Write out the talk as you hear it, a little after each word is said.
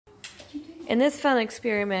In this fun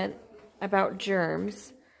experiment about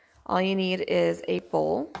germs, all you need is a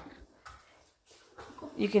bowl.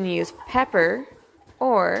 You can use pepper,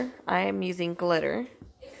 or I am using glitter,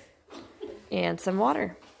 and some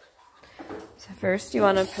water. So first you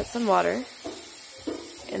want to put some water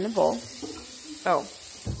in the bowl. Oh,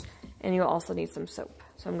 and you'll also need some soap.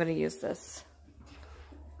 So I'm going to use this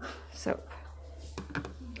soap.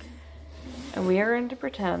 And we are going to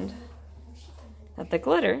pretend that the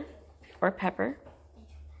glitter or pepper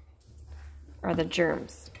are the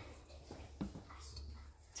germs.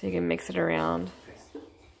 So you can mix it around.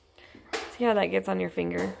 See how that gets on your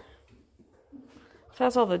finger? So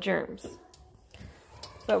that's all the germs.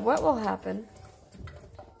 But what will happen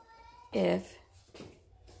if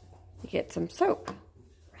you get some soap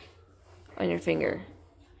on your finger?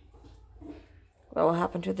 What will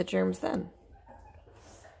happen to the germs then?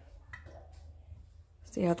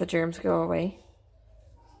 See how the germs go away?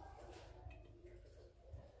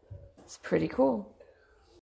 It's pretty cool.